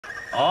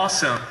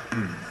Awesome.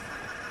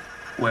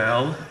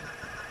 Well,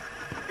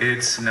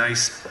 it's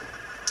nice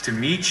to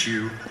meet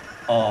you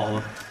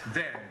all.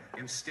 Then,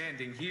 in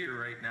standing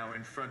here right now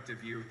in front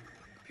of you,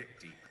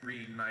 Picty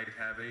Green might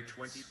have a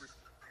 20%.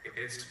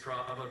 It's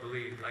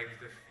probably like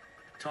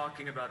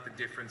talking about the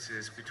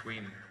differences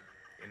between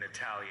in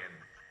Italian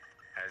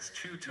as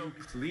two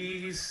tokens.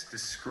 Please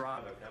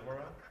describe.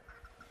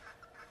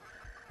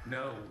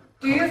 No.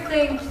 Do you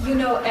think you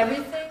know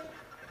everything?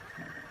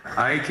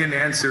 I can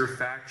answer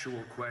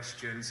factual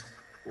questions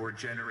or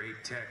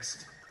generate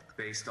text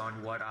based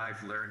on what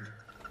I've learned.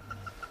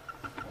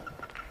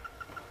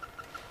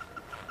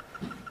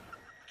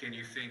 Can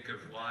you think of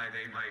why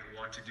they might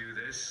want to do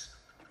this?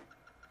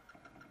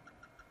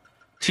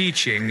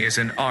 Teaching is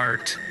an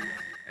art,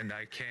 and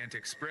I can't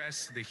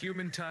express the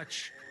human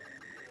touch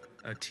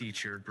a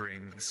teacher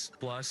brings.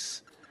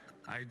 Plus,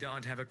 I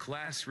don't have a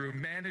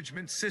classroom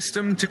management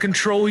system to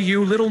control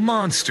you little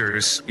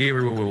monsters.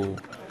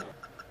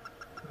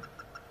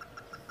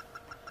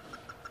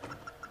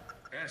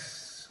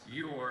 S,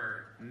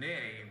 your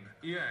name,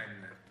 Yen,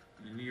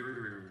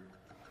 Niru.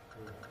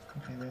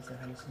 Okay, there's a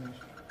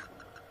hallucination.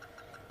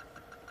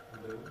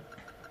 Hello.